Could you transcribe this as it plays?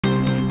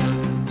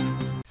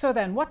So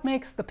then, what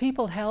makes the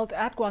people held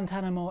at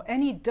Guantanamo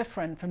any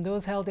different from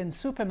those held in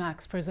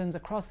supermax prisons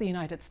across the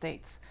United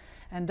States?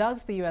 And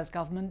does the US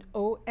government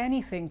owe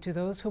anything to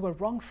those who were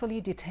wrongfully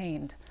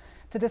detained?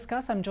 To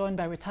discuss, I'm joined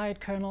by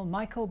retired Colonel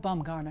Michael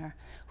Bumgarner,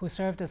 who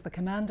served as the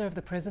commander of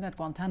the prison at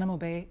Guantanamo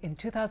Bay in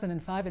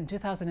 2005 and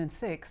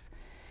 2006.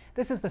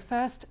 This is the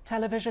first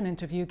television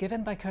interview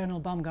given by Colonel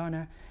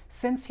Bumgarner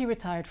since he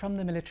retired from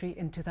the military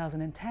in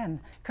 2010.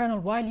 Colonel,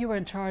 while you were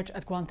in charge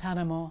at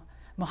Guantanamo,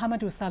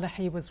 Mohamedou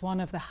Salahi was one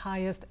of the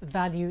highest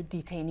value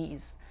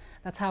detainees.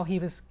 That's how he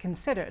was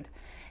considered.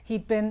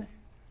 He'd been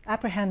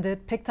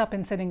apprehended, picked up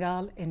in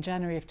Senegal in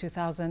January of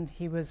 2000.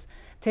 He was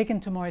taken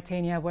to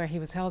Mauritania, where he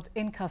was held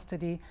in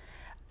custody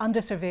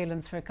under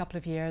surveillance for a couple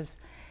of years.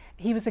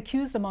 He was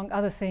accused, among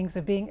other things,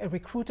 of being a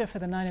recruiter for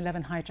the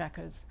 9/11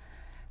 hijackers.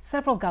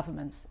 Several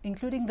governments,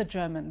 including the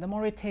German, the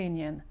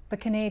Mauritanian, the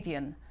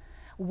Canadian,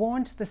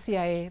 warned the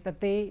CIA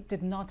that they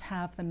did not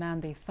have the man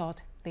they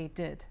thought they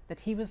did, that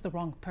he was the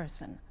wrong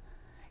person.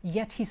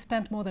 Yet he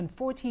spent more than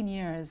 14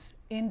 years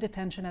in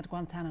detention at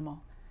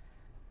Guantanamo.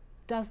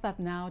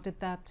 Did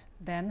that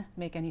then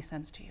make any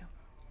sense to you?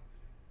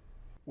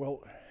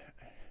 Well,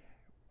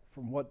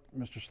 from what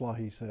Mr.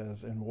 Slahi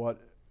says and what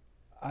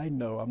I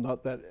know, I'm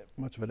not that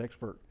much of an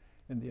expert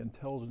in the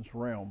intelligence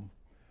realm,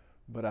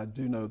 but I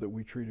do know that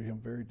we treated him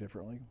very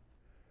differently.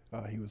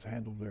 He was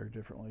handled very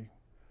differently.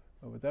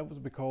 But that was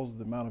because of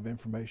the amount of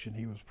information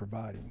he was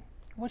providing.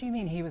 What do you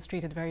mean he was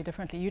treated very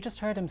differently? You just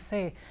heard him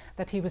say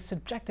that he was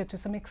subjected to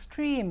some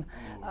extreme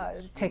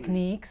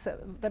techniques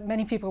that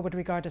many people would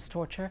regard as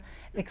torture,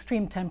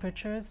 extreme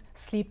temperatures,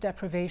 sleep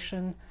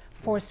deprivation,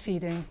 force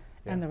feeding,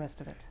 and the rest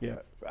of it. Yeah,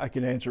 I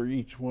can answer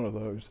each one of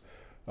those.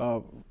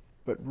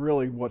 But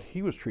really what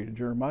he was treated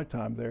during my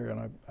time there, and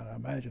I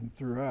imagine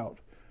throughout,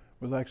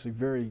 was actually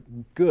very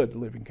good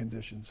living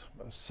conditions,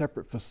 a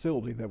separate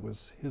facility that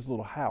was his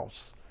little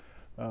house.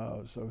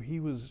 So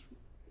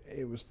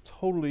it was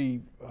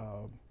totally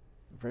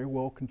very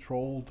well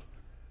controlled.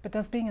 But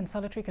does being in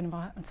solitary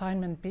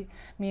confinement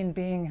mean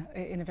being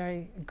in a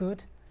very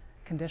good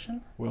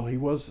condition? Well, he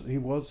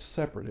was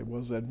separate. It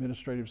was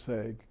administrative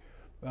seg.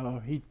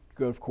 He,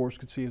 of course,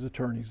 could see his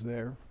attorneys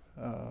there.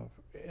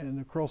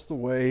 And across the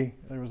way,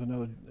 there was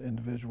another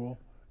individual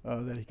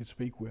that he could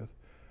speak with.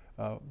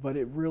 But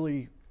it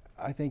really,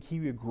 I think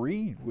he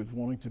agreed with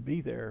wanting to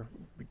be there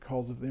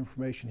because of the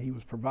information he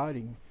was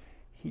providing.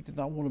 He did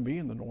not want to be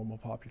in the normal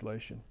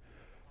population.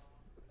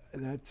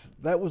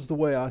 That was the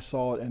way I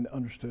saw it and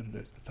understood it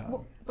at the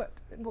time.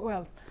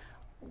 Well,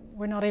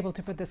 we're not able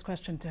to put this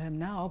question to him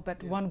now,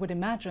 but one would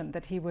imagine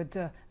that he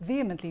would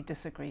vehemently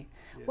disagree.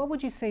 Yeah. What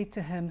would you say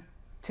to him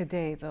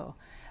today, though?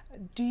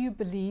 Do you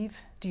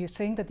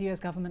think that the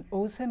US government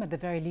owes him, at the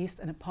very least,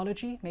 an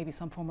apology, maybe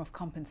some form of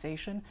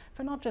compensation,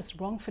 for not just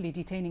wrongfully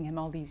detaining him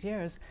all these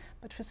years,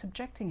 but for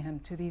subjecting him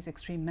to these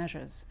extreme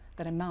measures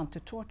that amount to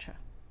torture?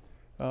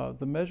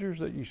 The measures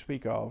that you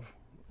speak of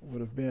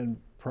would have been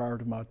prior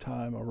to my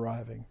time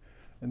arriving.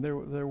 And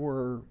there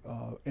were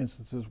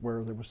instances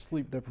where there was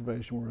sleep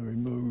deprivation, where we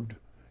moved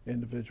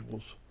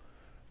individuals,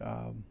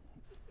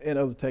 and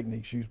other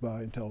techniques used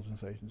by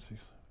intelligence agencies.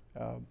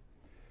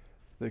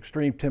 The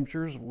extreme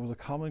temperatures was a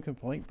common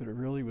complaint, but it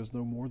really was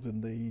no more than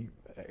the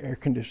air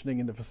conditioning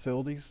in the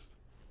facilities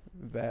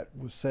that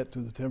was set to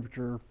the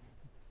temperature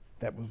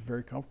that was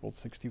very comfortable,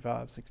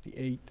 65,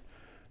 68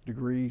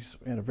 degrees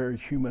in a very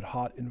humid,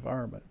 hot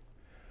environment.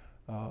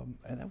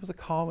 And that was a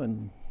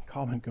common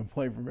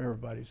complaint from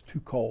everybody. It's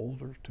too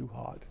cold or too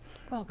hot.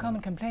 Well,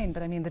 common complaint,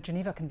 but I mean the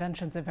Geneva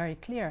Conventions are very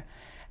clear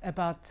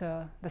about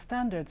the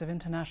standards of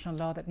international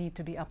law that need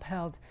to be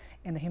upheld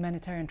in the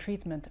humanitarian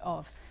treatment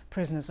of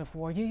prisoners of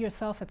war. You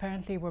yourself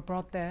apparently were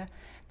brought there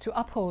to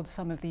uphold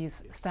some of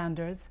these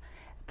standards.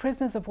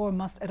 Prisoners of war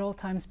must at all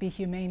times be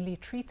humanely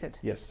treated.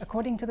 Yes.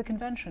 According to the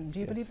convention. Do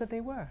you believe that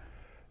they were?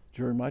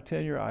 During my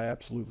tenure, I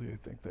absolutely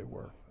think they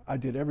were. I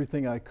did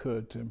everything I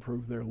could to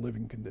improve their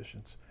living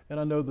conditions. And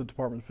I know the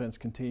Department of Defense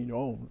continued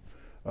on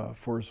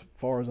for as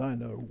far as I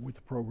know with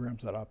the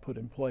programs that I put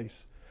in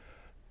place.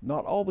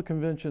 Not all the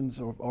conventions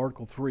of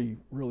Article 3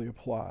 really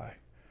apply.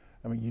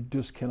 I mean, you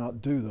just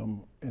cannot do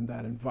them in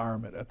that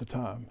environment at the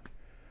time.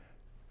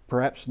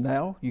 Perhaps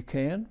now you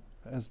can,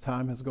 as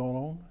time has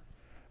gone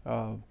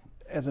on.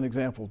 As an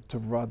example, to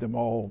provide them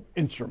all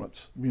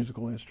instruments,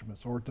 musical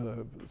instruments, or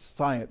to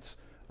science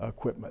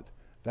equipment.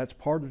 That's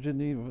part of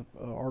Geneva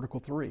Article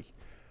 3.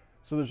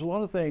 So there's a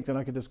lot of things, and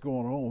I could just go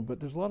on, but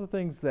there's a lot of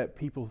things that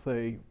people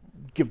say,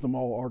 give them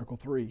all Article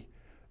 3.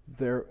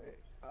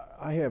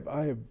 I have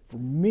for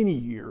many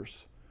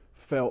years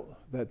felt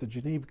that the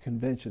Geneva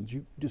Conventions,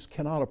 you just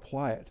cannot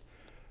apply it.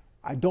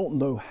 I don't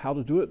know how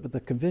to do it, but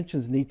the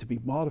conventions need to be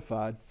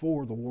modified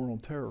for the war on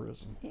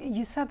terrorism.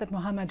 You said that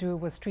Mohamedou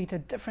was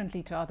treated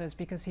differently to others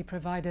because he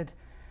provided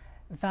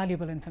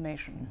valuable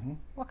information. Mm-hmm.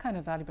 What kind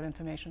of valuable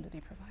information did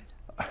he provide?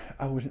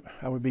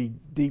 I would be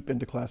deep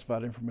into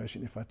classified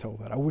information if I told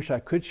that. I wish I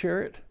could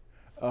share it.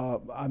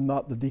 I'm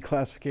not the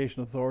declassification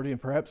authority, and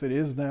perhaps it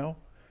is now,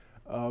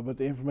 but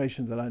the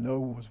information that I know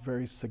was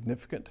very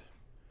significant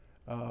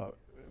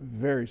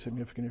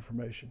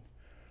information.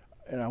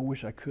 and I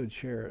wish I could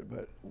share it,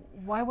 but...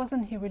 Why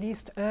wasn't he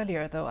released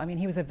earlier, though? I mean,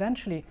 he was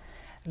eventually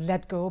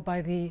let go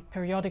by the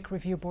periodic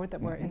review board that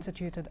were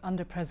instituted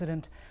under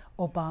President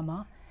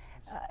Obama.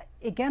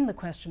 Again, the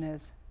question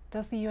is,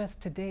 does the U.S.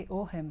 today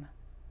owe him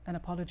an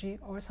apology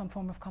or some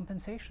form of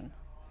compensation?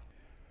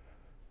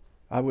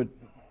 I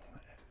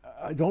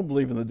don't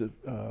believe in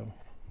the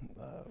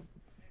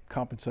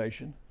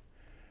compensation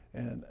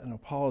and an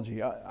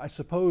apology. I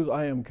suppose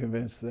I am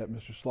convinced that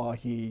Mr.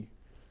 Slahi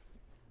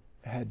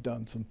had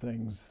done some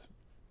things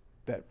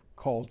that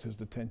caused his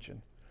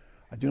detention.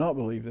 I do not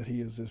believe that he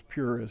is as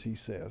pure as he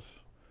says.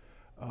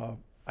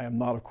 I am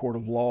not a court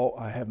of law.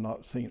 I have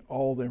not seen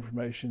all the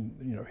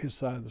information, his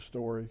side of the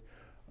story.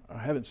 I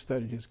haven't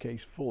studied his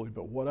case fully,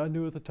 but what I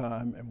knew at the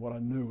time and what I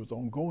knew was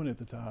ongoing at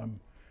the time,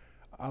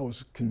 I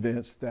was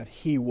convinced that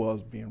he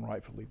was being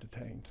rightfully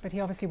detained. But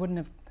he obviously wouldn't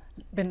have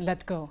been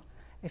let go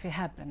if he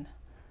had been.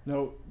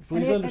 No,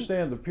 please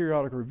understand the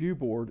Periodic Review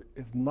Board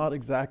is not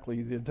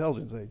exactly the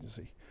intelligence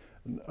agency.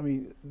 I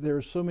mean, there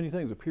are so many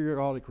things. The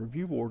Periodic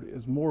Review Board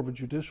is more of a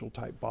judicial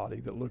type body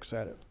that looks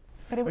at it.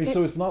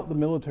 So it's not the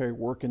military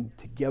working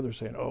together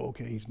saying, oh,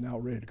 okay, he's now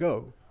ready to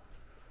go.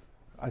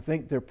 I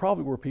think there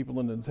probably were people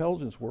in the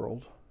intelligence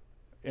world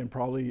and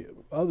probably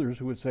others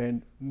who would say,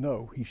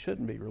 no, he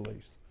shouldn't be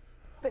released.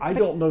 I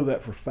don't know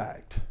that for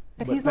fact.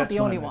 But he's not the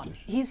only one.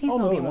 He's not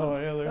the only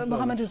one.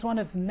 Mohammed others. is one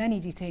of many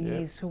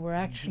detainees who were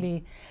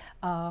actually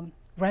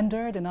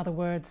rendered, in other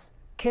words,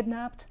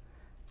 kidnapped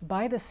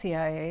by the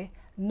CIA,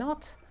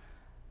 not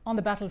on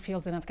the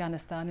battlefields in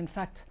Afghanistan. In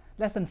fact,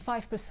 less than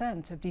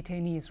 5% of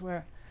detainees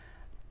were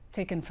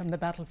taken from the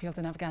battlefields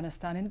in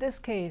Afghanistan. In this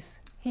case,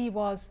 he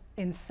was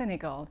in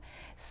Senegal.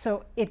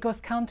 So it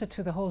goes counter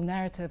to the whole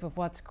narrative of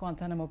what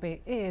Guantanamo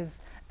Bay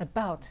is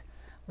about,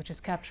 which is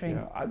capturing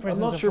prisoners I'm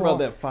not sure about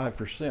that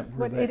 5%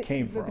 where that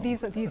came from.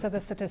 These are the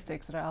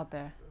statistics that are out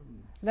there.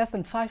 Less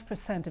than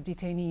 5% of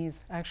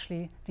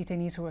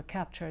detainees who were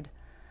captured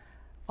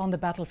on the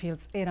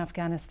battlefields in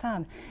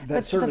Afghanistan.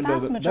 That certainly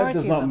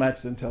does not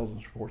match the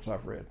intelligence reports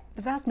I've read.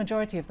 The vast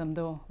majority of them,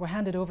 though, were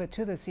handed over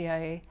to the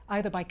CIA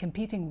either by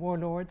competing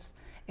warlords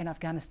in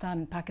Afghanistan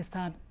and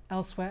Pakistan,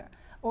 elsewhere,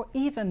 or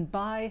even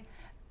by,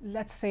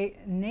 let's say,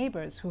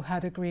 neighbors who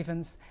had a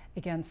grievance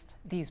against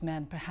these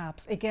men,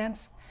 perhaps,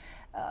 against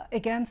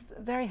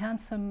very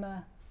handsome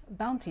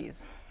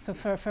bounties. So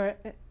for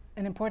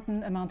an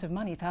important amount of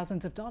money,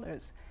 thousands of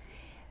dollars.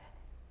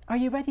 Are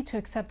you ready to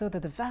accept, though,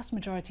 that the vast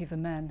majority of the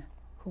men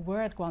who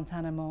were at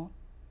Guantanamo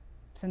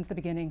since the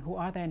beginning, who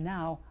are there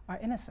now, are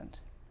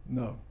innocent?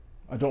 No,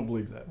 I don't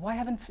believe that. Why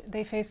haven't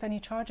they faced any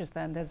charges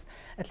then? There's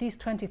at least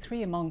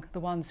 23 among the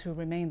ones who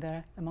remain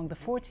there, among the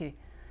 40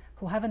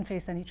 who haven't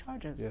faced any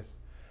charges. Yes.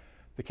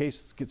 The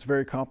case gets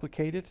very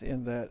complicated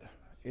in that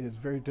it is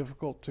very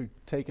difficult to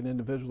take an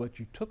individual that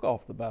you took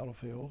off the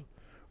battlefield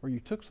or you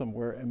took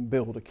somewhere and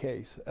build a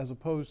case, as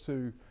opposed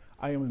to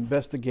I am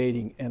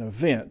investigating an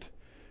event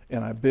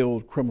and I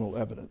build criminal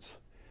evidence.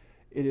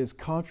 It is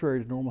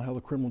contrary to normal how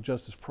the criminal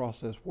justice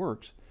process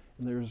works,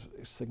 and there's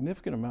a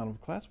significant amount of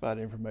classified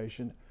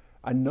information.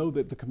 I know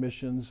that the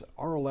commissions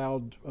are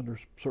allowed under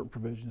certain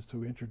provisions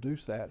to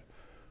introduce that,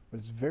 but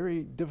it's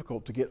very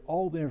difficult to get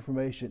all the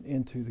information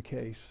into the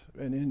case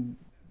and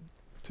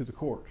into the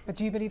court. But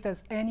do you believe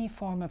there's any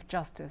form of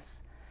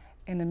justice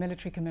in the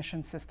military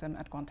commission system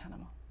at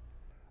Guantanamo?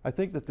 I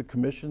think that the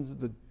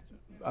commissions,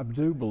 I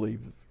do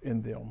believe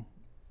in them.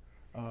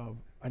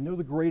 I know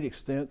the great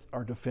extent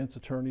our defense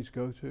attorneys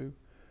go to.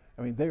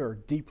 I mean, they are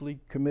deeply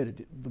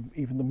committed,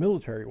 even the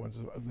military ones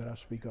that I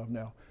speak of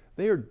now,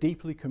 they are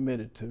deeply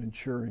committed to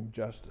ensuring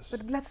justice.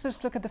 But let's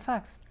just look at the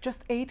facts.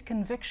 Just 8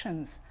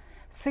 convictions,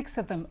 6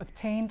 of them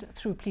obtained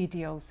through plea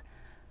deals.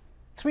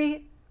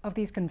 3 of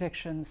these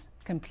convictions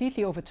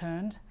completely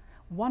overturned,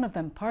 1 of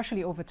them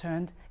partially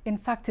overturned. In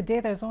fact,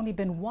 today there's only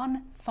been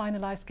 1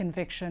 finalized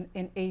conviction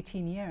in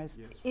 18 years.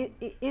 Yes.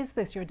 Is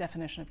this your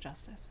definition of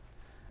justice?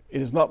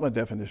 It is not my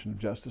definition of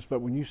justice,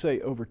 but when you say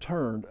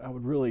overturned,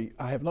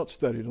 I have not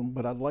studied them,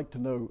 but I'd like to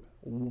know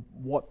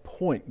what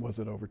point was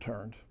it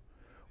overturned?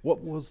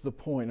 What was the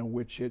point on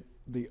which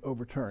the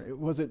overturned?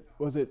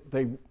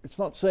 It's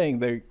not saying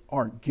they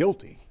aren't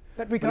guilty,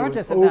 but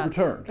regardless but it was of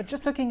overturned. That, but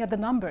just looking at the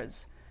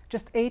numbers,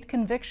 just 8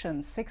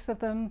 convictions, 6 of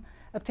them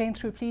obtained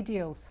through plea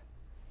deals,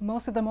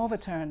 most of them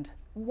overturned,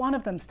 1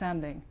 of them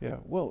standing. Yeah,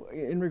 well,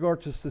 in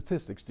regard to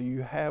statistics, do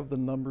you have the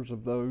numbers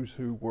of those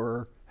who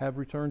have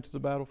returned to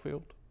the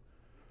battlefield,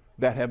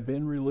 that have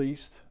been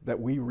released, that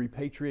we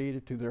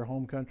repatriated to their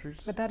home countries?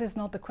 But that is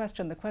not the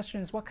question. The question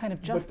is, what kind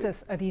of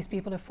justice are these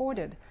people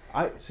afforded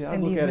I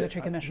in look these at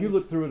military commissions? You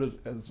look through it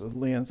as a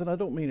lens, and I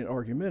don't mean it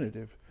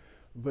argumentative,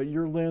 but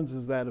your lens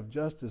is that of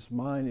justice,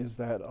 mine is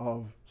that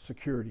of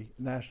security,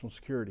 national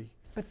security.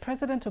 But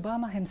President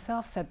Obama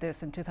himself said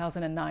this in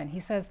 2009. He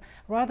says,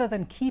 rather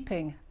than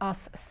keeping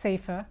us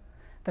safer,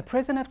 the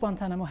prison at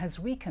Guantanamo has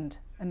weakened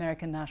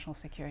American national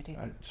security.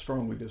 I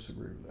strongly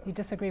disagree with that. You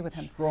disagree with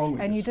him?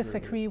 Strongly and you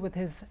disagree with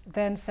his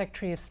then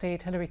Secretary of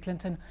State, Hillary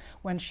Clinton,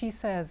 when she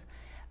says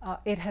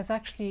it has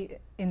actually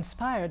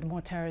inspired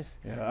more terrorists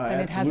than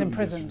it has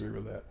imprisoned. I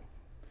absolutely disagree with that.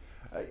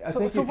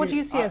 So what do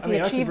you see as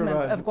the achievement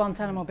of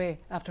Guantanamo Bay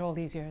after all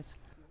these years?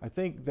 I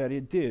think that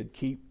it did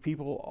keep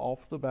people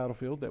off the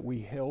battlefield, that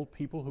we held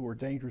people who were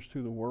dangerous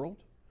to the world.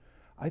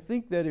 I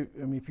think that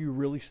if you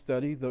really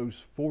study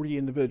those 40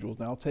 individuals,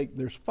 now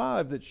there's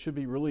 5 that should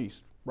be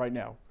released right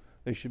now.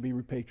 They should be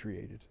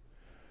repatriated,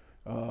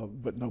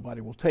 but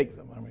nobody will take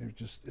them. I mean,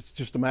 it's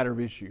just a matter of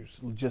issues,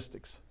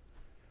 logistics.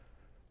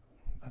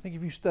 I think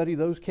if you study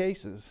those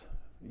cases,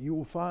 you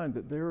will find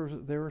that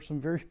there are some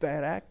very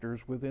bad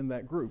actors within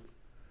that group.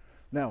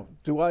 Now,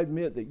 do I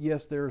admit that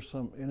yes, there are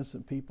some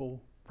innocent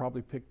people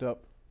probably picked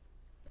up?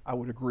 I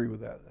would agree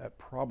with that. That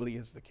probably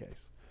is the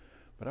case.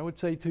 But I would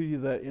say to you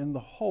that in the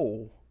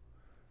whole,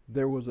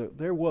 there was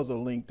a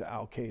link to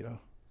Al Qaeda,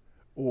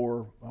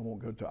 or I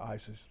won't go to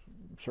ISIS.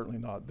 Certainly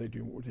not. They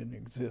didn't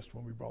exist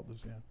when we brought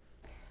this in.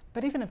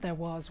 But even if there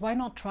was, why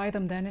not try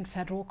them then in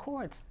federal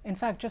courts? In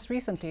fact, just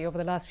recently, over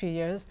the last few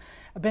years,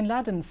 bin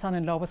Laden's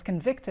son-in-law was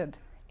convicted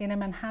in a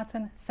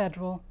Manhattan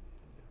federal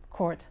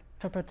court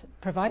for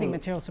providing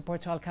material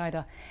support to Al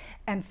Qaeda.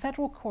 And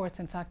federal courts,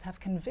 in fact, have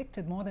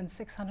convicted more than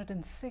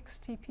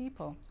 660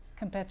 people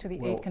compared to the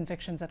 8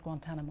 convictions at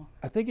Guantanamo.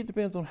 I think it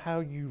depends on how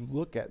you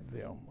look at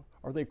them.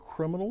 Are they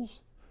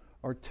criminals?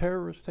 Are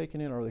terrorists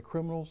taken in? Are they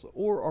criminals?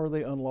 Or are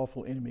they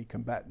unlawful enemy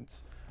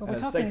combatants? Well,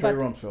 as Secretary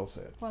Rumsfeld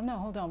said. Well, no,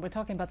 hold on. We're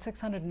talking about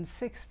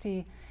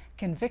 660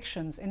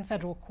 convictions in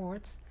federal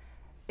courts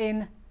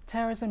in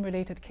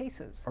terrorism-related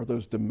cases. Are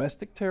those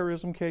domestic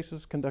terrorism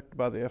cases conducted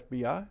by the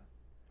FBI?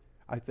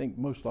 I think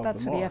most of them are.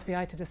 That's for the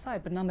FBI to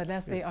decide, but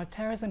nonetheless, they are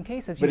terrorism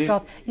cases. You've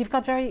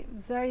got very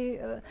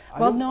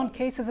well-known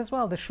cases as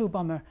well. The shoe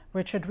bomber,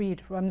 Richard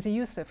Reed, Ramzi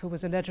Youssef, who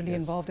was allegedly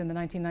involved in the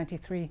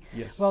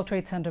 1993 World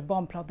Trade Center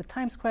bomb plot, the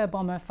Times Square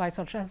bomber,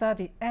 Faisal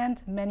Shahzadi,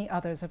 and many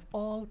others have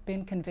all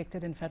been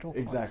convicted in federal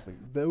courts. Exactly.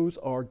 Those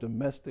are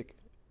domestic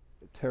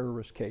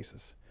terrorist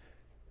cases.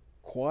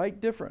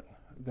 Quite different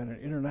than an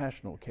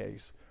international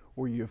case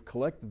where you have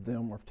collected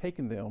them or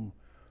taken them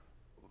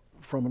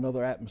from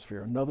another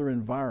atmosphere, another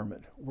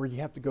environment, where you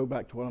have to go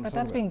back to what I'm talking about. But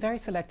that's being very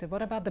selective.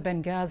 What about the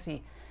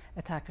Benghazi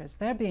attackers?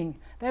 They're being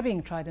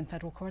tried in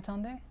federal court,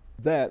 aren't they?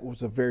 That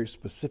was a very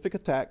specific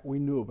attack we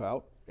knew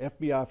about.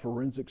 FBI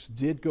forensics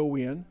did go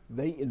in.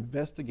 They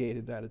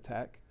investigated that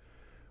attack.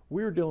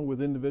 We were dealing with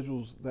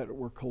individuals that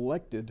were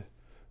collected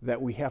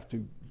that we have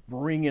to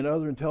bring in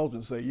other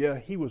intelligence and say, yeah,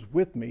 he was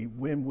with me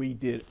when we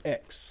did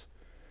X.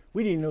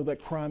 We didn't know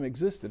that crime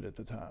existed at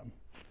the time.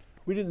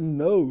 We didn't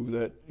know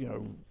that,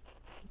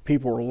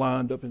 people were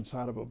lined up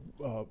inside of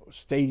a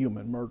stadium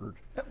and murdered.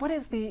 But what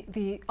is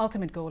the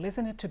ultimate goal?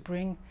 Isn't it to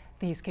bring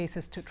these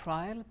cases to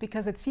trial?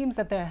 Because it seems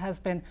that there has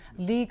been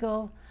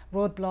legal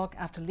roadblock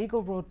after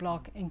legal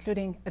roadblock,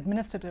 including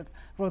administrative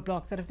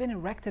roadblocks that have been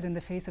erected in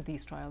the face of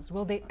these trials.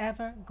 Will they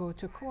ever go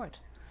to court?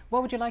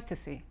 What would you like to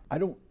see? I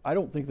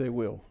don't think they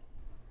will.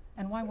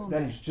 And why won't they?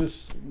 That is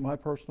just my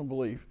personal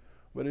belief,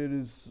 but it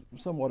is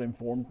somewhat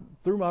informed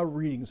through my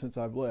reading since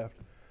I've left.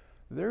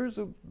 There's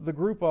the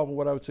group of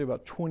what I would say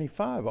about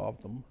 25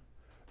 of them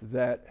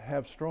that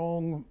have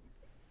strong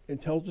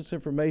intelligence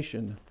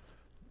information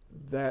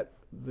that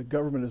the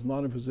government is not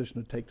in a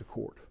position to take to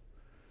court.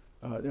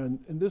 And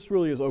this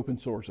really is open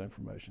source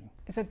information.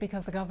 Is it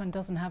because the government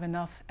doesn't have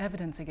enough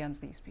evidence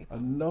against these people?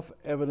 Enough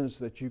evidence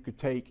that you could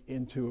take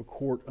into a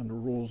court under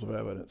rules of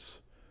evidence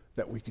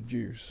that we could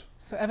use.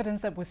 So evidence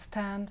that would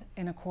stand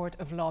in a court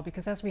of law,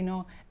 because as we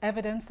know,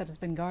 evidence that has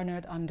been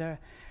garnered under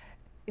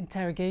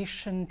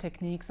interrogation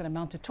techniques that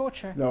amount to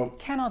torture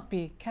cannot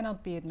be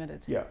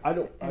admitted. Yeah, I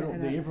don't.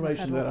 The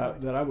information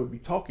that I would be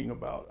talking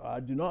about, I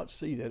do not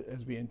see that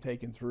as being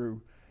taken through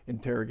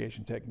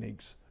interrogation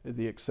techniques,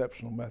 the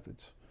exceptional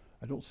methods.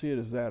 I don't see it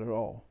as that at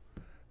all.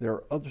 There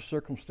are other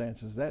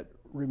circumstances that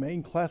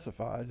remain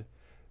classified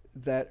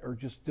that are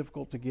just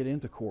difficult to get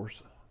into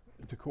courts.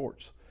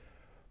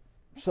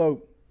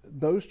 So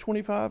those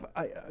 25,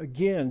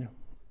 again,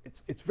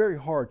 it's very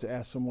hard to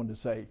ask someone to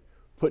say,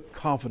 put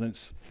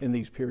confidence in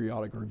these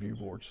periodic review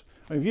boards.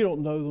 I mean, if you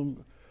don't know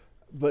them,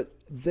 but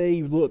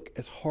they look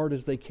as hard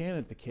as they can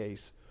at the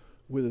case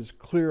with as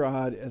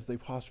clear-eyed as they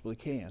possibly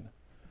can.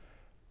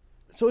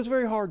 So it's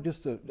very hard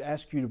just to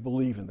ask you to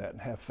believe in that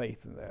and have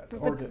faith in that.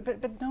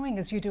 But knowing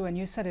as you do, and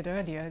you said it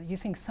earlier, you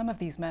think some of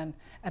these men,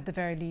 at the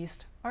very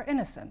least, are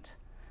innocent,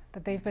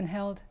 that they've been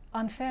held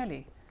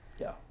unfairly.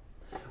 Yeah.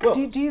 Well,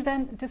 do you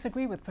then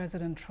disagree with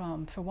President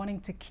Trump for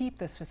wanting to keep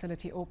this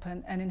facility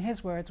open and, in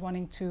his words,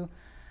 wanting to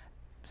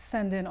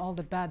send in all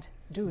the bad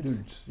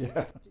dudes?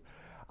 Yeah.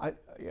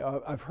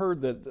 I've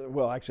heard that,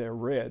 well, actually I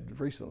read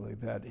recently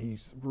that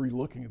he's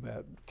re-looking at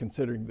that,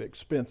 considering the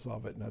expense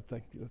of it, and I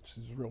think that's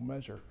his real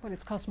measure. Well,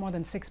 it's cost more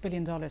than $6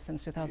 billion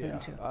since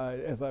 2002. Yeah,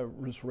 as I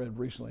just read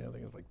recently, I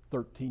think it's like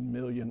 $13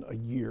 million a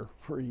year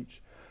for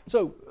each.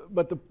 So,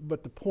 but the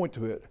point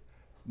to it,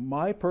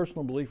 my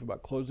personal belief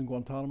about closing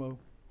Guantanamo,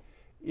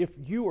 if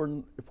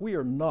we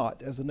are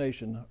not, as a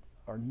nation,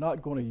 are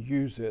not going to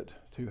use it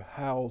to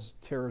house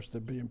terrorists that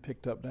are being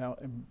picked up now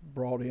and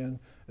brought in,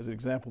 as an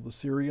example, the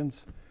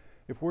Syrians.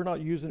 If we're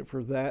not using it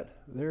for that,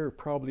 there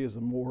probably is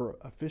a more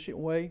efficient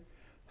way.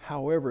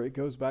 However, it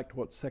goes back to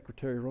what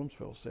Secretary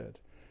Rumsfeld said.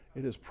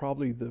 It is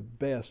probably the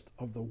best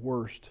of the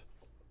worst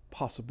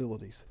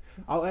possibilities.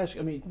 I'll ask,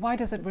 why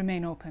does it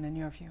remain open in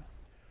your view?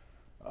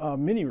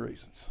 Many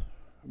reasons,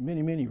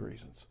 many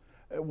reasons.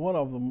 One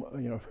of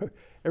them,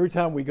 every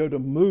time we go to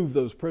move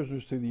those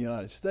prisoners to the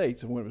United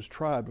States, and when it was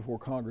tried before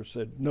Congress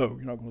said, no,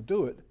 you're not going to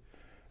do it,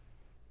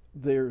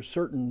 there's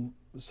certain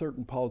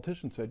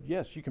politicians said,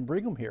 yes, you can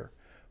bring them here.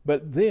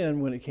 But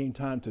then when it came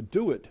time to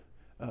do it,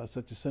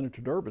 such as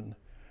Senator Durbin,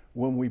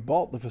 when we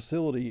bought the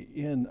facility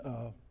in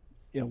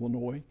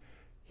Illinois,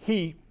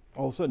 he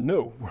all of a sudden,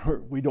 no,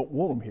 we don't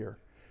want them here.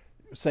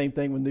 Same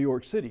thing with New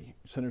York City.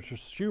 Senator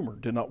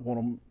Schumer did not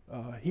want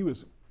them. He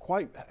was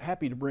quite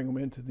happy to bring them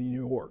into the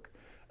New York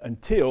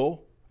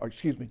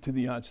to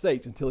the United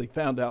States until he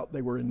found out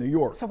they were in New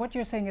York. So what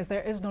you're saying is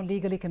there is no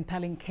legally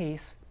compelling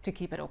case to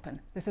keep it open.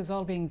 This is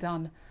all being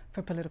done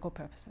for political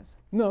purposes.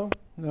 No.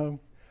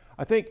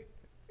 I think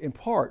in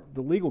part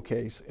the legal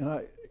case,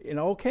 and in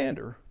all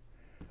candor,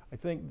 I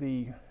think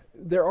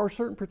there are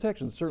certain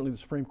protections. Certainly the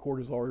Supreme Court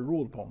has already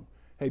ruled upon.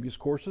 Habeas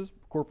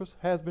corpus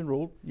has been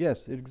ruled.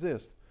 Yes, it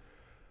exists.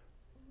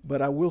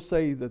 But I will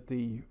say that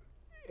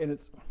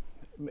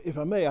if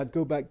I may, I'd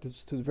go back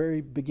to the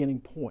very beginning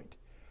point.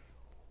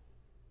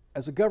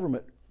 As a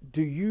government,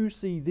 do you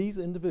see these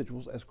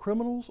individuals as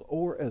criminals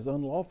or as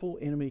unlawful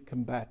enemy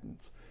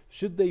combatants?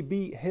 Should they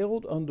be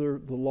held under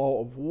the law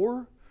of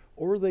war,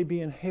 or are they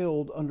being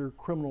held under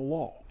criminal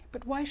law?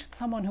 But why should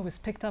someone who was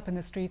picked up in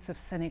the streets of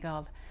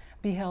Senegal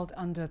be held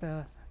under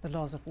the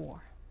laws of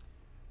war?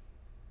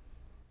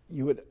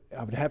 I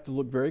would have to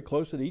look very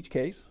close at each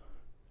case,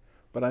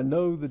 but I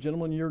know the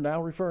gentleman you're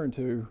now referring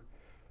to,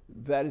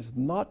 that is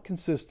not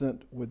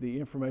consistent with the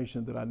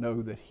information that I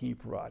know that he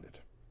provided.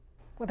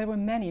 Well, there were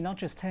many, not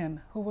just him,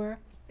 who were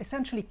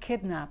essentially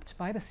kidnapped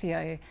by the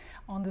CIA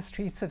on the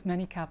streets of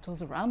many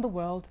capitals around the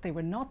world. They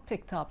were not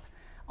picked up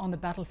on the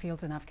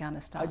battlefields in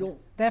Afghanistan.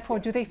 Therefore,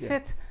 do they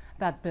fit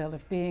that bill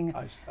of being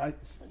I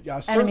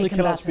certainly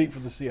cannot speak for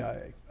the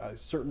CIA. I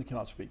certainly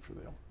cannot speak for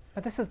them.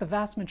 But this is the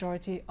vast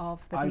majority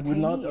of the detainees. I would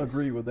not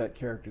agree with that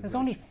characterization. There's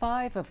only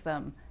 5 of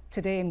them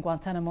today in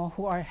Guantanamo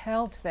who are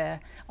held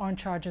there on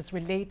charges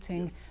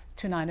relating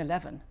to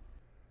 9/11.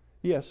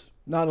 Yes,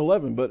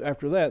 9/11, but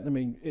after that,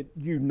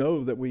 you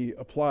know that we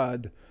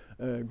applied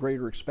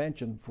greater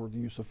expansion for the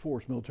use of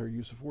force, military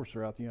use of force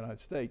throughout the United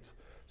States.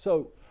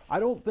 So I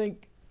don't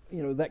think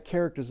that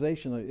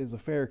characterization is a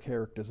fair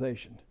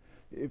characterization.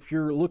 If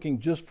you're looking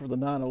just for the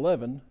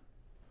 9/11,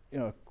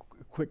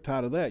 quick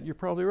tie to that, you're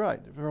probably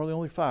right. There are probably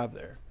only 5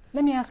 there.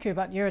 Let me ask you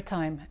about your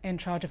time in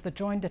charge of the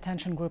Joint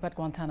Detention Group at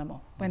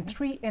Guantanamo, when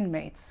 3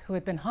 inmates who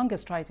had been hunger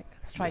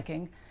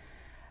striking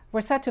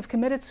were said to have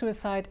committed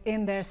suicide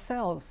in their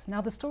cells. Now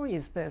the story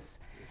is this.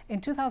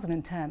 In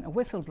 2010, a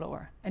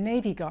whistleblower, a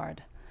Navy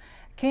guard,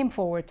 came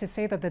forward to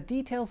say that the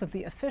details of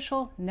the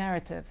official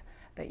narrative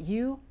that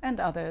you and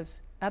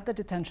others at the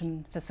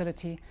detention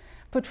facility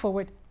put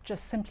forward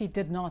just simply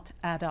did not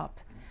add up.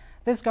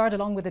 This guard,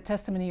 along with the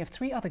testimony of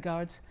 3 other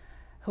guards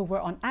who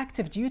were on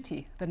active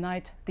duty the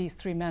night these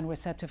 3 men were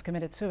said to have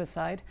committed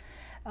suicide,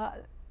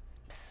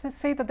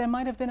 say that there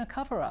might have been a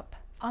cover-up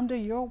under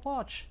your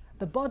watch.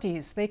 The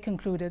bodies, they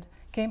concluded,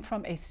 came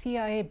from a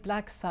CIA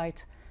black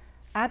site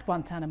at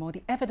Guantanamo.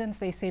 The evidence,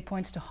 they say,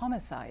 points to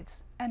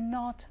homicides and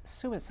not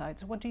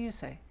suicides. What do you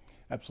say?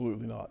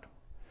 Absolutely not.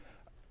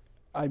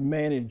 I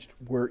managed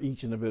where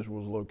each individual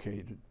was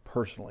located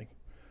personally.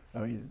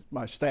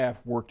 My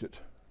staff worked it,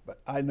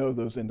 but I know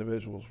those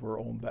individuals were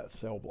on that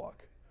cell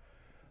block.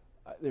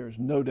 There's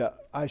no doubt.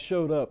 I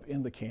showed up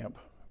in the camp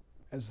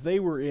as they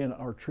were in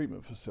our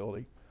treatment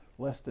facility,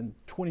 less than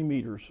 20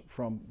 meters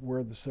from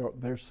where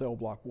their cell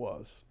block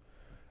was.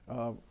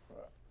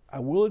 I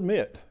will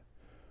admit,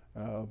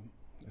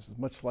 this is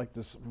much like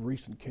this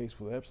recent case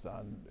with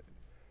Epstein.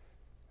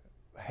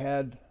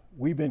 Had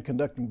we been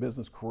conducting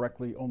business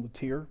correctly on the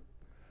tier,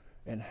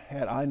 and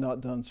had I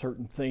not done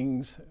certain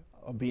things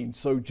of being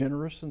so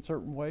generous in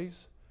certain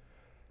ways,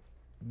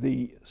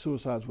 the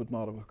suicides would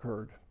not have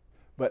occurred.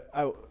 But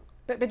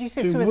you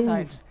say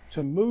suicides.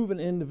 To move an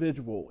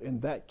individual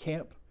in that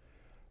camp,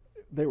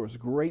 there was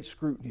great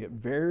scrutiny at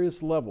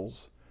various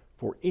levels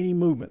for any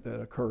movement that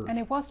occurred. And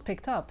it was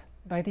picked up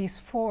by these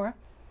 4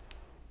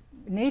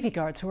 Navy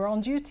guards who were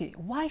on duty.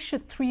 Why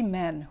should 3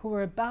 men who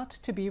were about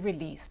to be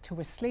released, who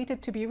were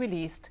slated to be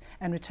released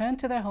and return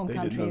to their home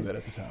countries, didn't know that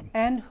at the time,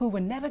 and who were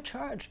never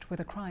charged with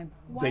a crime,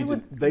 why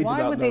would they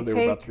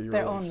take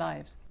their own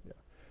lives? Yeah.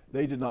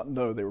 They did not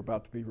know they were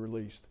about to be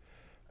released.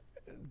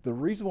 The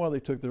reason why they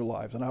took their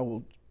lives, and I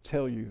will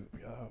tell you,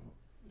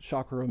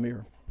 Shakur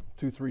Amir,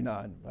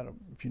 239,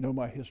 if you know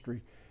my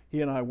history,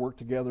 he and I worked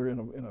together in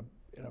an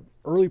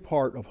early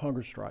part of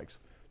hunger strikes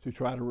to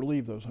try to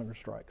relieve those hunger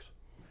strikes.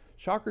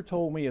 Shakur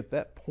told me at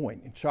that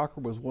point, and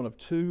Shakur was one of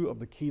 2 of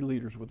the key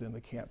leaders within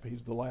the camp.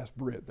 He's the last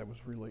Brit that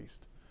was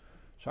released.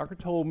 Shakur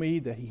told me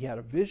that he had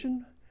a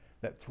vision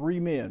that 3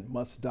 men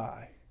must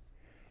die.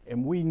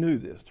 And we knew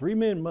this. 3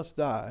 men must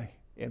die,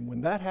 and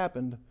when that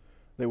happened,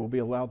 they will be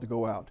allowed to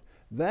go out.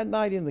 That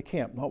night in the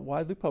camp, not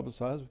widely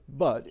publicized,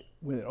 but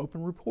with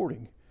open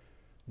reporting,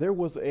 there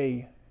was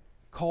a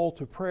call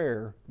to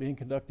prayer being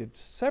conducted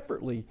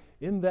separately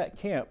in that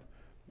camp,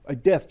 a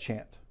death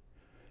chant.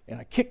 And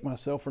I kicked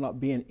myself for not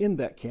being in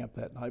that camp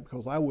that night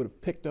because I would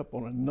have picked up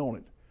on it and known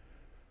it.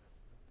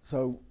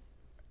 So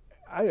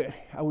I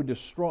would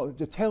just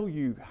to tell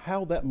you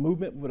how that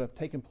movement would have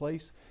taken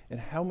place and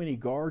how many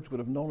guards would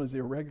have known as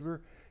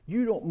irregular.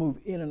 You don't move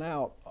in and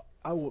out.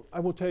 I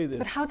will tell you this.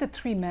 But how did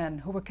 3 men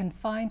who were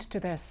confined to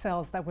their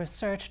cells that were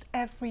searched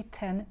every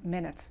 10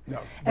 minutes? No.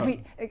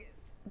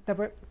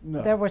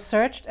 They were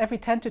searched every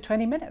 10 to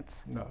 20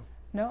 minutes? No.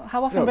 No?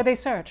 How often were they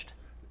searched?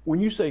 When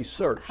you say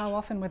searched. How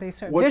often were they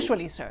searched?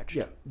 Visually searched?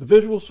 Yeah. The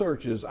visual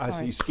search is I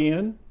see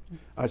skin,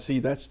 I see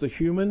that's the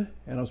human,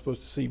 and I'm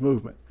supposed to see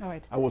movement. All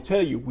right. I will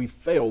tell you, we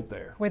failed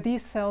there. Were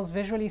these cells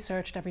visually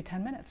searched every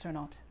 10 minutes or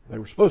not? They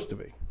were supposed to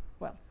be.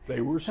 Well,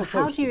 they were so supposed to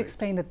be. how do you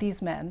explain that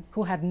these men,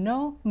 who had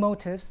no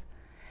motives,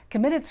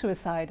 committed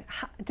suicide?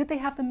 Did they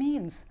have the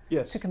means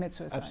to commit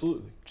suicide?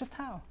 Absolutely. Just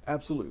how?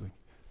 Absolutely.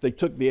 They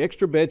took the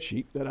extra bed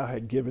sheet that I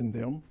had given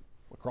them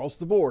across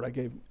the board. I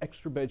gave them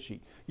extra bed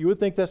sheet. You would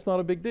think that's not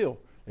a big deal.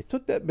 They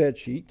took that bed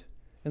sheet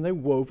and they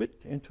wove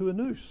it into a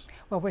noose.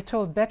 Well, we're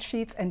told bed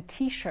sheets and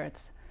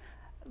T-shirts.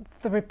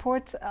 The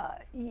report,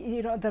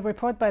 the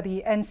report by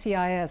the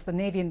NCIS, the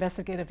Navy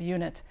Investigative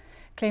Unit,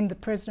 claimed the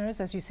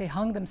prisoners, as you say,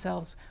 hung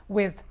themselves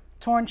with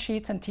torn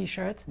sheets and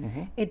T-shirts.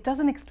 Mm-hmm. It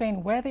doesn't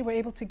explain where they were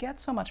able to get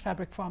so much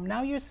fabric from.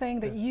 Now you're saying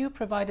that you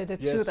provided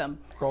it to them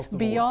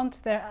beyond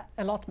their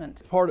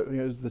allotment. Part of it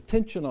is the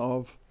tension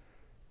of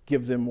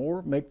give them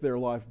more, make their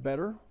life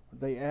better.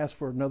 They asked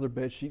for another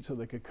bed sheet so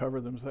they could cover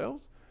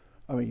themselves.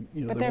 I mean,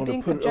 but they're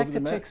being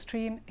subjected to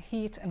extreme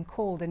heat and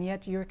cold, and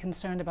yet you're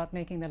concerned about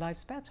making their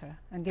lives better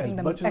and giving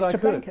them extra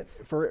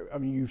blankets. I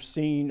mean, you've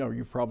seen, or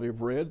you probably have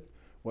read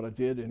what I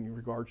did in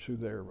regards to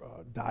their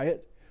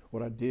diet,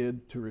 what I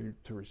did to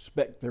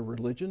respect their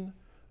religion,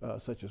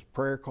 such as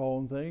prayer call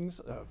and things,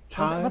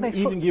 time,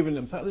 even giving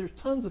them time. There's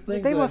tons of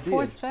things. They were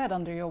force-fed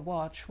under your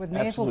watch with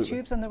nasal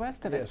tubes and the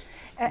rest of it.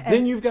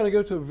 Then you've got to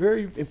go to a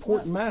very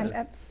important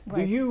matter.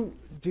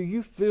 Do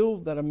you feel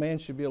that a man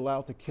should be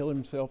allowed to kill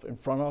himself in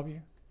front of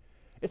you?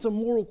 It's a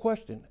moral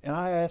question, and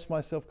I ask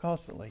myself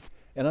constantly,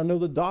 and I know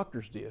the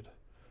doctors did.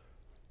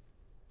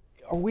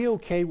 Are we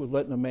okay with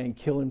letting a man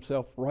kill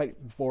himself right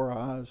before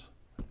our eyes?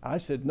 I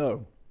said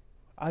no.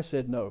 I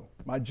said no.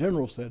 My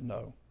general said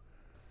no.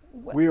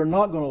 We are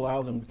not going to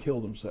allow them to kill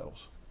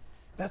themselves.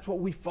 That's what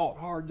we fought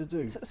hard to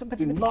do.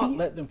 Do not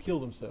let them kill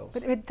themselves.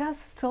 But it does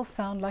still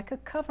sound like a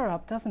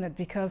cover-up, doesn't it?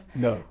 Because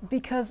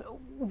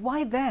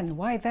why then?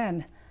 Why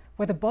then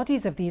were the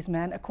bodies of these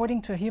men,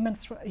 according to a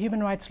human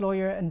rights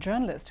lawyer and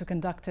journalist who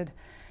conducted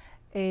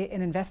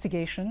an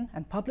investigation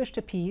and published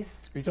a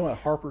piece? Are you talking about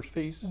Harper's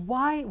piece?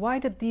 Why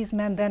did these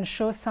men then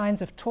show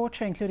signs of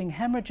torture, including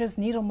hemorrhages,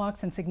 needle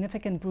marks, and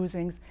significant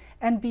bruisings?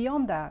 And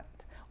beyond that,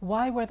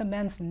 why were the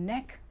men's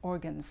neck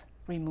organs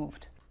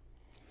removed?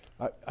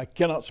 I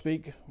cannot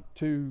speak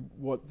to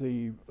what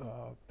the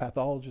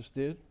pathologist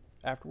did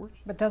afterwards.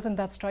 But doesn't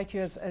that strike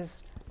you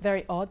as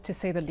very odd, to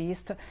say the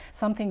least?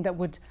 Something that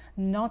would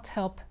not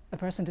help a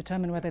person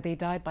determine whether they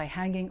died by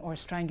hanging or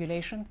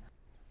strangulation?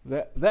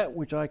 That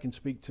which I can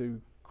speak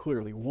to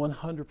clearly,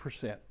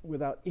 100%,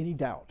 without any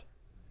doubt.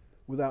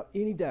 Without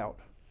any doubt.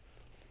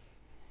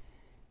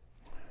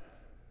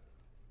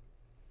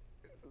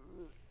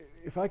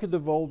 If I could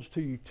divulge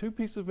to you 2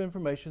 pieces of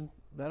information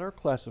that are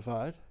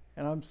classified,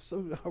 and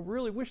I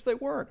really wish they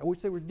weren't. I wish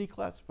they were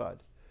declassified.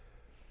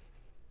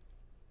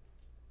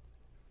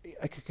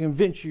 I could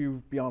convince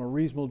you beyond a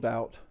reasonable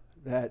doubt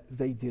that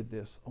they did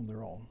this on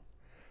their own.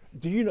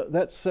 Do you know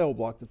that cell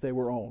block that they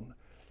were on?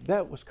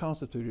 That was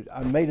constituted.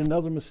 I made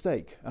another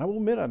mistake. And I will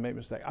admit I made a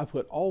mistake. I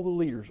put all the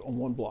leaders on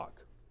one block.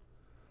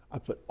 I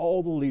put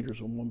all the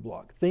leaders on one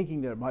block,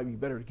 thinking that it might be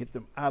better to get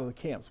them out of the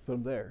camps, put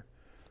them there.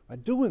 By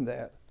doing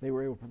that, they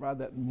were able to provide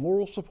that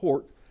moral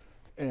support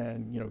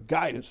and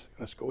guidance.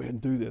 Let's go ahead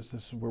and do this.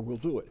 This is where we'll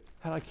do it.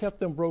 Had I kept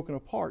them broken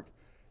apart,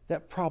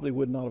 that probably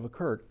would not have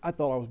occurred. I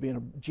thought I was being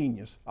a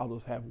genius. I'll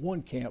just have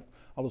one camp.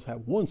 I'll just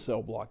have one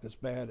cell block that's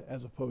bad,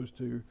 as opposed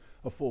to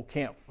a full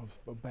camp of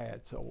a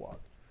bad cell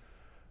block.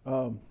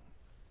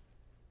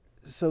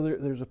 So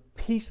there's a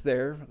piece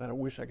there that I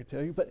wish I could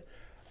tell you, but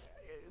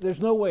there's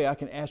no way I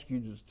can ask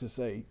you to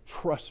say,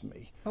 trust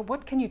me. But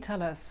what can you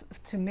tell us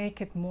to make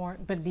it more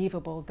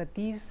believable that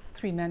these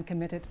 3 men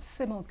committed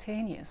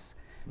simultaneous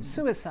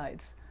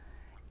suicides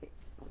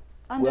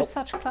under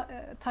such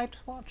tight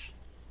watch?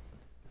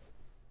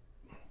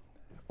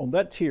 On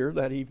that tier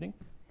that evening,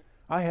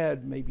 I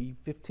had maybe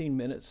 15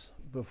 minutes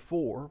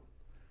before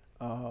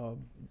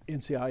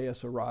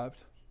NCIS arrived,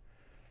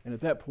 and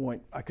at that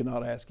point I could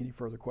not ask any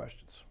further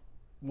questions.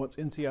 Once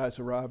NCIS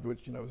arrived,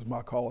 which was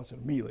my call, I said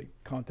immediately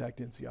contact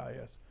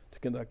NCIS to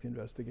conduct the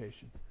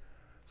investigation.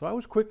 So I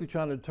was quickly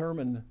trying to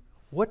determine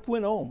what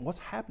went on, what's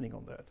happening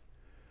on that.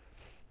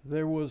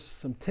 There was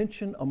some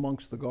tension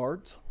amongst the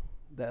guards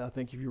that I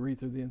think if you read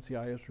through the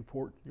NCIS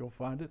report, you'll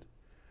find it.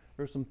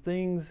 There were some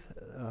things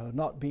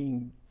not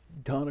being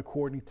done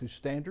according to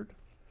standard.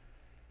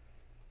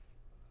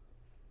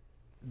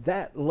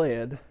 that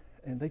led,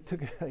 and they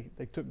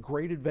took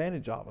great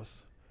advantage of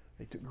us.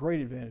 They took great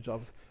advantage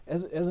of us.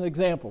 As an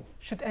example.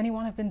 Should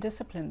anyone have been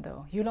disciplined,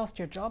 though? You lost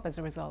your job as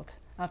a result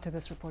after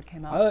this report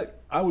came out.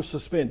 I was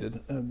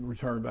suspended and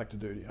returned back to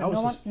duty.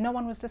 No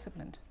one was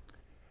disciplined?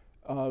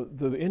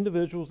 The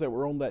individuals that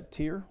were on that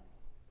tier,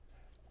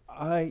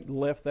 I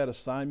left that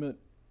assignment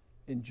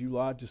in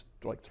July, just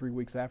like 3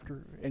 weeks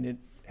after, and it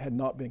had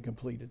not been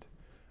completed.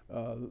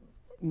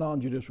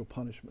 Non-judicial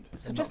punishment.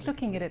 So just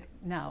looking at it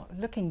now,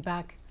 looking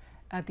back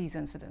at these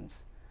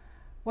incidents,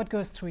 what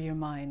goes through your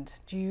mind?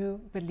 Do you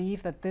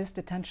believe that this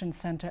detention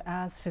center,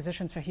 as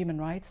Physicians for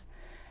Human Rights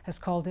has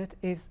called it,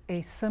 is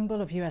a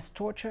symbol of U.S.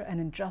 torture and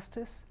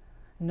injustice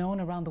known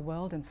around the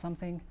world, and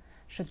something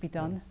should be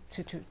done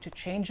to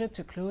change it,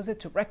 to close it,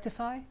 to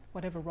rectify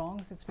whatever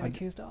wrongs it's been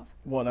accused of?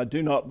 One, I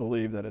do not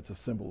believe that it's a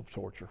symbol of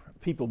torture.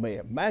 People may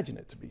imagine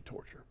it to be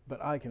torture,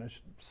 but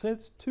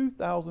since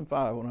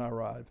 2005 when I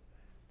arrived,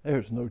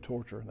 there's no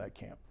torture in that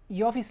camp.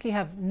 You obviously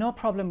have no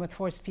problem with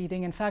force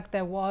feeding. In fact,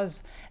 there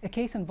was a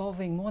case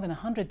involving more than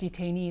 100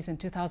 detainees in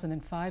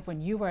 2005 when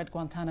you were at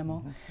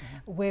Guantanamo,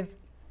 with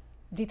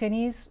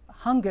detainees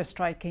hunger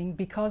striking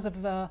because of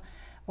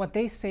what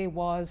they say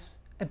was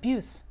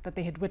abuse that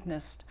they had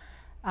witnessed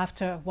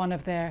after one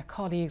of their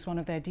colleagues, one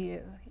of their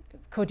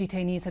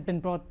co-detainees had been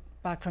brought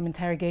back from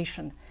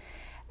interrogation.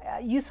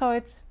 You saw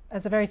it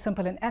as a very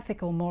simple and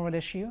ethical moral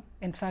issue.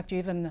 In fact, you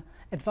even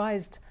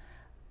advised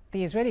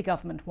the Israeli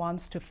government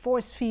once to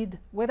force feed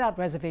without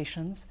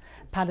reservations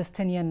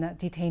Palestinian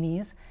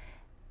detainees.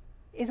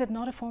 Is it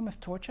not a form of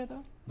torture,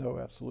 though? No,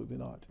 absolutely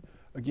not.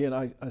 Again,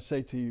 I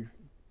say to you,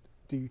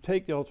 do you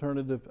take the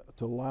alternative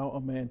to allow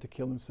a man to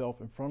kill himself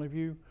in front of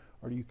you,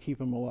 or do you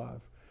keep him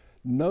alive?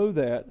 Know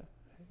that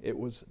it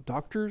was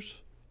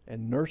doctors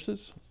and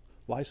nurses,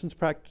 licensed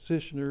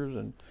practitioners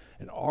and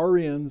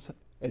RNs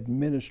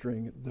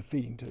administering the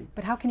feeding tube.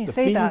 But how can you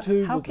say that?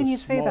 How can you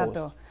say that,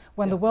 though,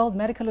 when the World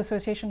Medical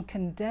Association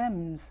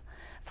condemns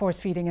force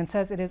feeding and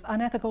says it is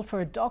unethical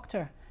for a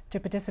doctor to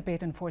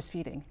participate in force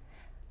feeding?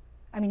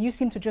 I mean, you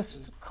seem to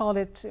just call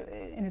it,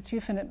 in its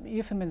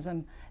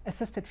euphemism,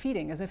 assisted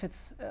feeding, as if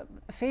it's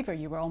a favor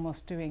you were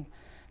almost doing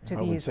to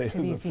these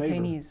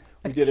detainees.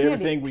 We did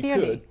everything we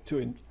could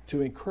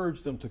to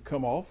encourage them to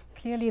come off.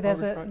 Clearly,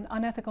 there's an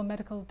unethical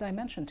medical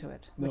dimension to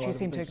it, which you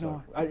seem to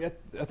ignore. So.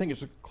 I think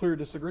it's a clear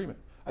disagreement.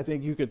 I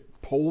think you could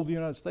poll the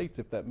United States,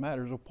 if that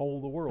matters, or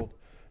poll the world.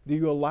 Do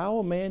you allow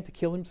a man to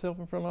kill himself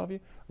in front of you?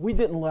 We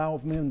didn't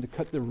allow men to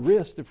cut their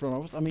wrist in front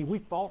of us. I mean, we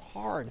fought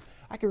hard.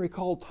 I can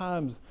recall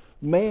times,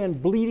 man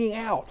bleeding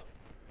out,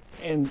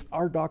 and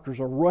our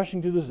doctors are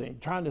rushing to the scene,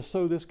 trying to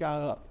sew this guy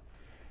up.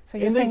 So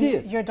you're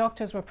saying your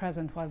doctors were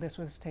present while this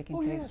was taking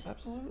place? Oh, yes,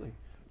 absolutely.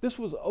 This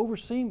was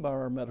overseen by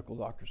our medical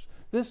doctors.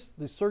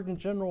 The Surgeon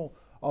General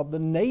of the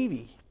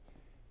Navy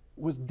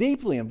was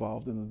deeply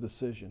involved in the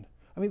decision.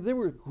 I mean, there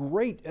were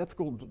great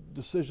ethical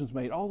decisions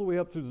made all the way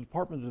up through the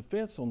Department of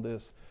Defense on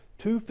this,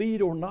 to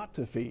feed or not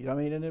to feed. I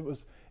mean, and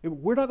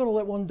we're not going to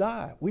let one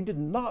die. We did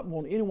not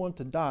want anyone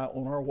to die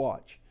on our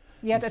watch.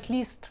 Yet at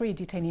least 3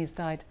 detainees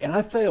died. And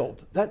I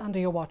failed. Under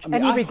your watch. I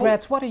mean, any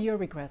regrets? What are your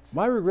regrets?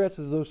 My regrets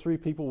is those 3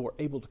 people were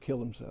able to kill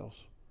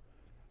themselves.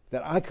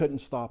 That I couldn't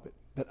stop it.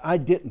 That I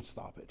didn't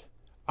stop it.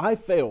 I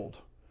failed.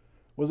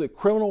 Was it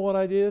criminal what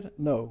I did?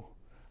 No.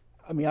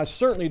 I mean, I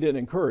certainly didn't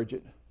encourage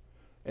it.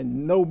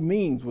 And no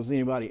means was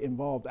anybody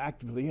involved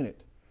actively in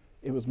it.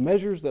 It was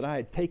measures that I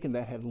had taken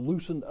that had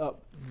loosened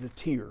up the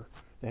tier,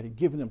 that had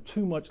given them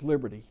too much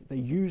liberty. They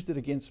used it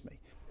against me.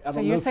 So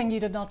you're saying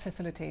you did not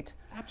facilitate?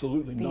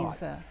 Absolutely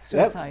these, not.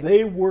 Suicides?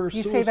 They were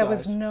suicides. You say there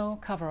was no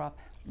cover-up?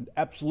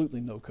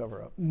 Absolutely no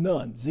cover-up.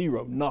 None.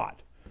 Zero.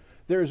 Not.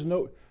 There is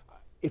no.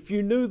 If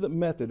you knew the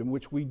method in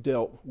which we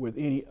dealt with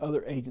any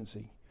other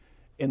agency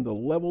and the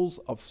levels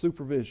of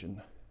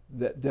supervision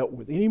that dealt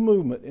with any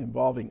movement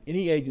involving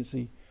any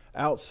agency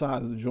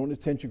outside of the Joint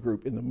Detention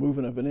Group in the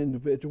movement of an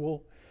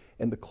individual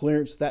and the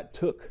clearance that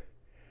took,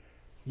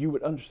 you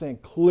would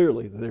understand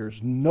clearly that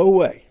there's no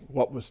way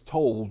what was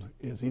told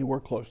is anywhere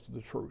close to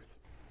the truth.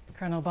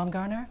 Colonel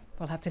Bumgarner,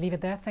 we'll have to leave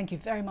it there. Thank you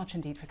very much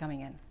indeed for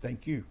coming in.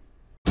 Thank you.